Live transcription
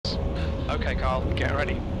Okay, Carl, get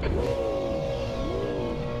ready.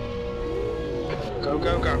 Go,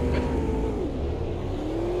 go, go.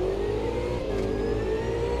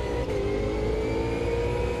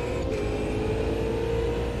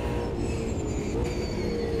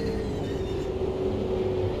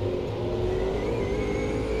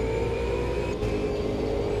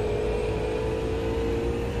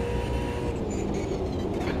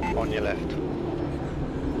 On your left.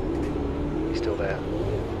 He's still there.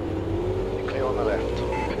 You're clear on the left.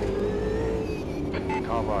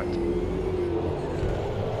 Car right.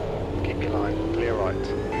 Keep your line. Clear right.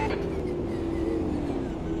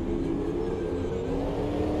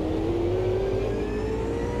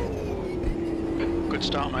 Good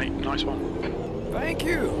start, mate. Nice one. Thank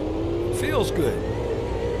you. Feels good.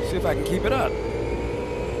 See if I can keep it up.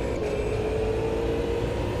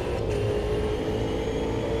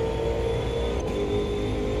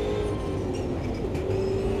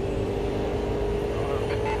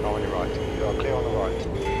 On your right. You are clear on the right.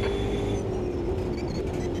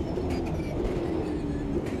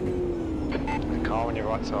 The car on your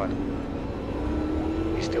right side.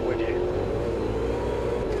 He's still with you.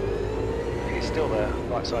 He's still there.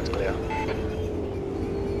 Right side's clear.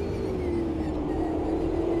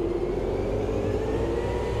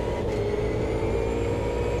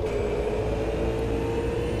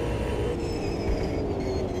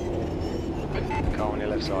 Car on your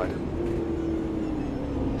left side.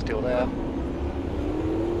 Still there.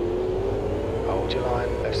 Hold your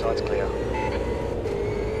line. Left side's clear.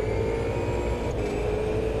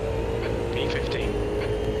 P15.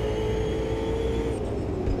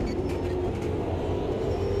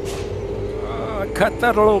 Cut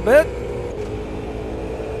that a little bit.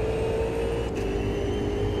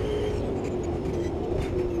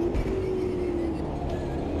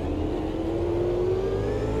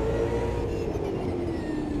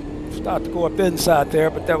 Start to go up inside there,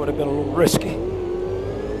 but that would have been a little risky.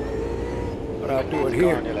 But I'll do it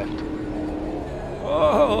Car on here. your left.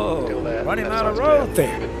 Oh, Still there. running Left out of side's road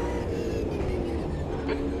clear. there.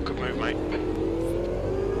 Good move, mate.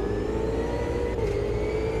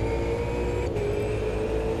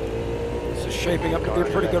 This is shaping up to be a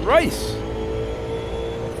pretty good race.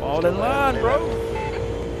 Fall in line, bro.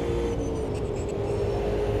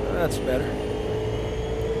 That's better.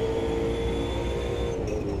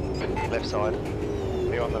 Left side.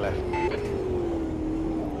 Clear on the left.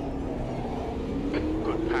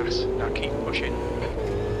 Good pass. Now keep pushing.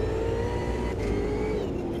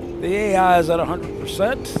 The AI is at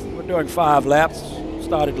 100%. We're doing 5 laps.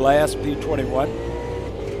 Started last, P21.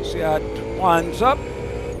 See how it winds up.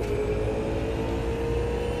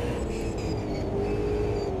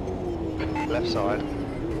 Left side.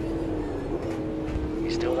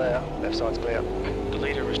 He's still there. Left side's clear. The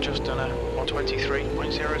leader has just done a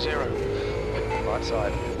 123.00. Right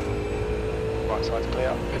side. Right side's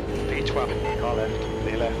clear. P12. Car left.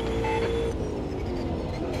 Clear left.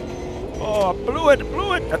 Oh, blew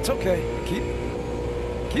it. That's okay.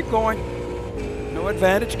 Keep going. No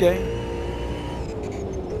advantage gain.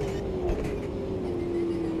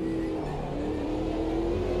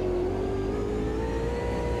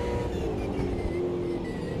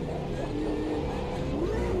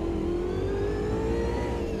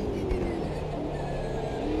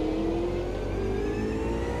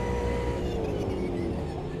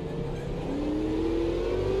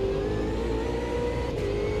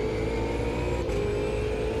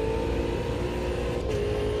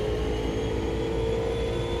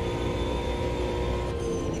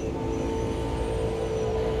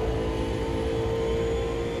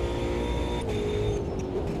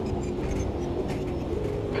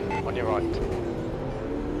 On your right.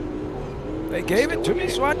 They gave it to me,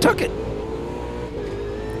 so I took it.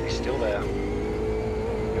 He's still there.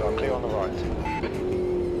 You are clear on the right.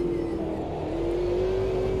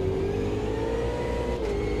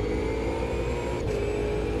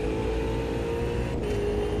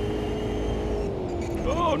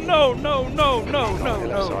 Oh, no. Did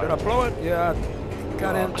I blow it? Yeah, I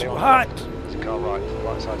got in too hot. It's car right.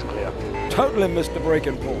 Right side's clear. Totally missed the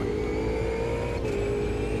breaking point.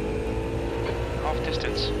 Half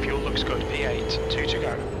distance. Fuel looks good. P8. 2 to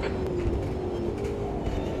go.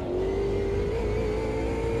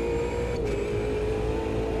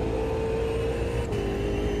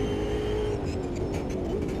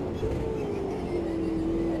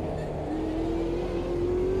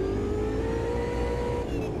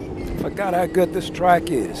 Forgot how good this track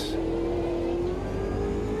is.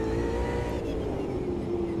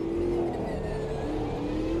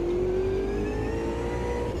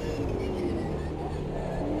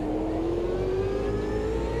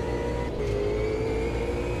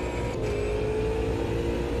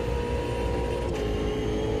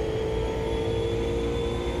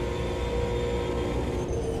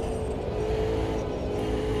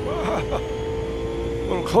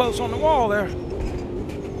 close on the wall there.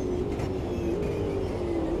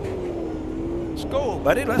 Let's go,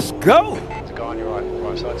 buddy. Let's go. There's a guy on your right.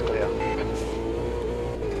 Right side's clear.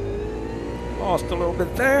 Lost a little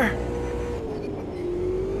bit there.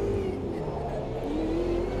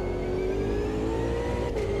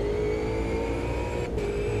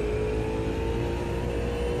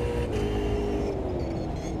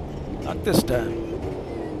 Not this time.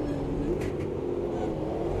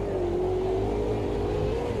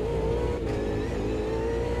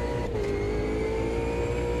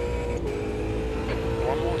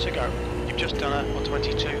 One more to go. You've just done it on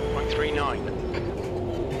 22.39.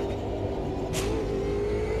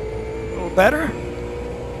 A little better.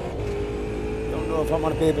 Don't know if I'm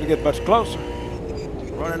going to be able to get much closer.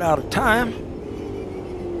 Running out of time.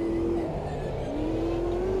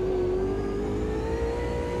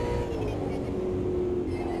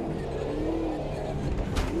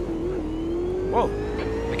 Whoa.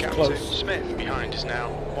 The gap to Close. Smith behind is now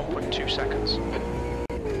 1.2 seconds.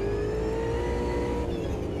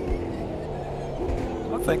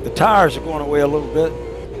 I think the tires are going away a little bit.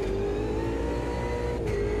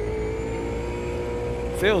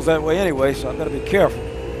 Feels that way anyway, so I've got to be careful.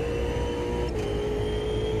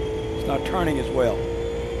 It's not turning as well.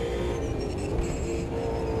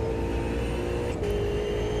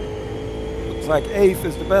 Looks like 8th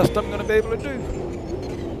is the best I'm going to be able to do.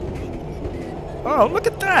 Oh, look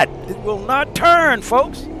at that! It will not turn,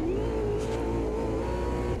 folks.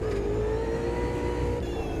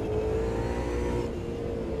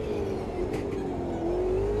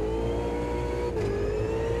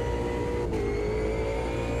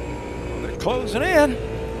 Closing in.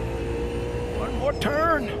 One more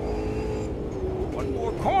turn. One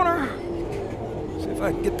more corner. See if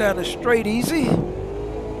I can get down the straight easy. Oh,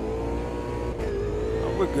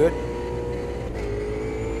 we're good.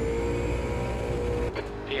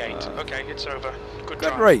 P8. Okay, it's over. Good Good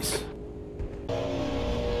drive. race.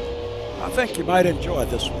 I think you might enjoy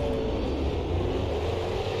this one.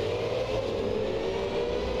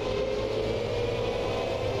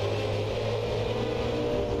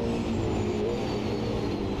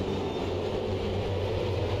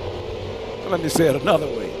 Let me say it another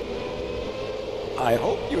way. I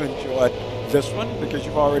hope you enjoyed this one because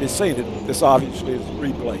you've already seen it. This obviously is a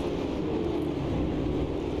replay.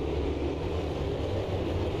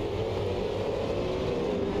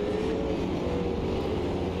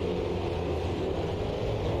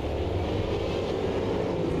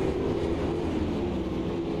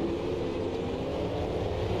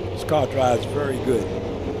 This car drives very good.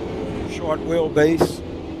 Short wheelbase,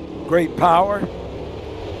 great power.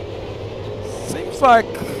 Seems like,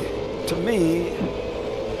 to me,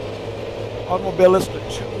 Automobilista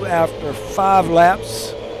 2 after 5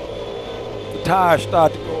 laps, the tires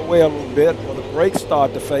start to go away a little bit, or the brakes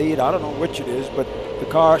start to fade. I don't know which it is, but the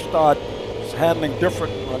car starts handling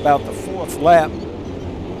different about the 4th lap.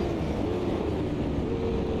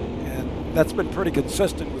 And that's been pretty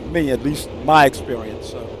consistent with me, at least my experience.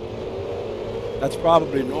 So that's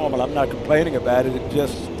probably normal. I'm not complaining about it. It's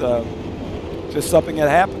just something that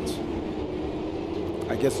happens.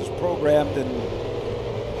 I guess it's programmed and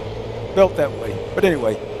built that way. But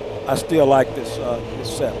anyway, I still like this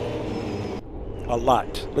set a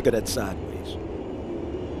lot. Look at that sideways.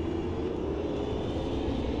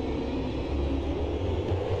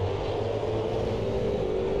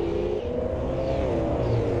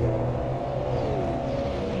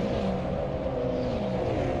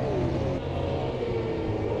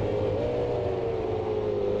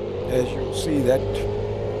 As you'll see, that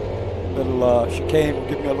little chicane will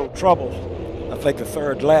give me a little trouble. I think the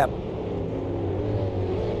 3rd lap.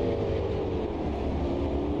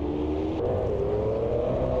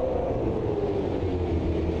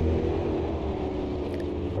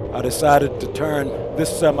 I decided to turn this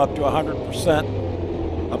sim up to 100%.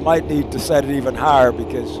 I might need to set it even higher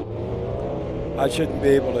because I shouldn't be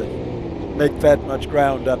able to make that much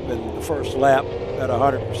ground up in the 1st lap at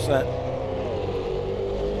 100%.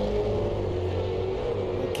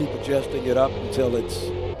 Keep adjusting it up until it's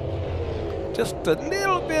just a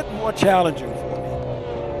little bit more challenging for me.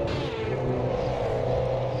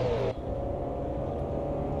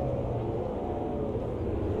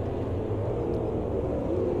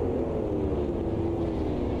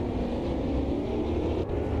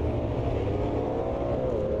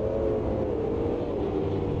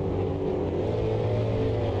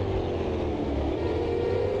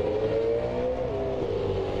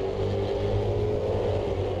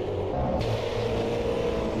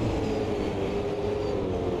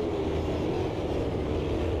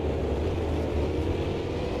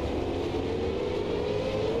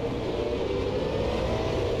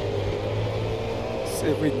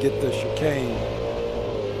 we can get the chicane.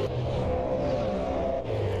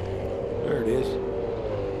 There it is.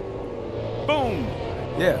 Boom!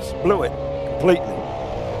 Yes, blew it completely.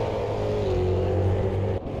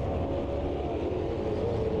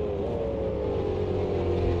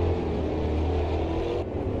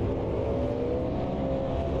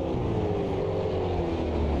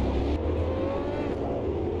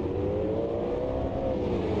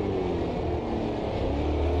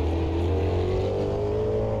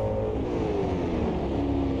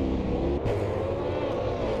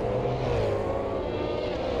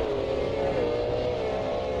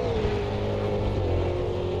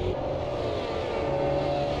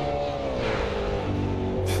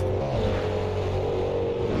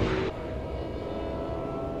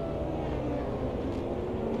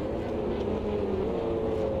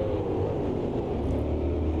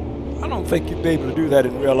 I don't think you'd be able to do that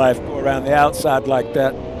in real life, go around the outside like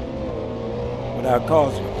that without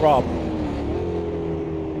causing a problem.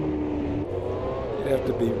 You'd have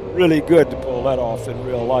to be really good to pull that off in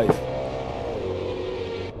real life.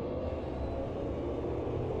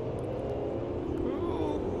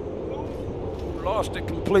 Ooh, lost it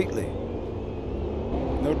completely.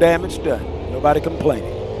 No damage done. Nobody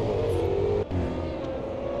complaining.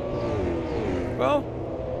 Well,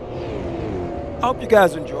 I hope you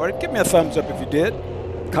guys enjoyed it. Give me a thumbs up if you did.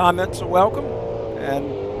 Comments are welcome.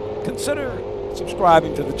 And consider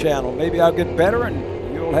subscribing to the channel. Maybe I'll get better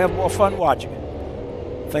and you'll have more fun watching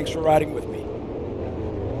it. Thanks for riding with me.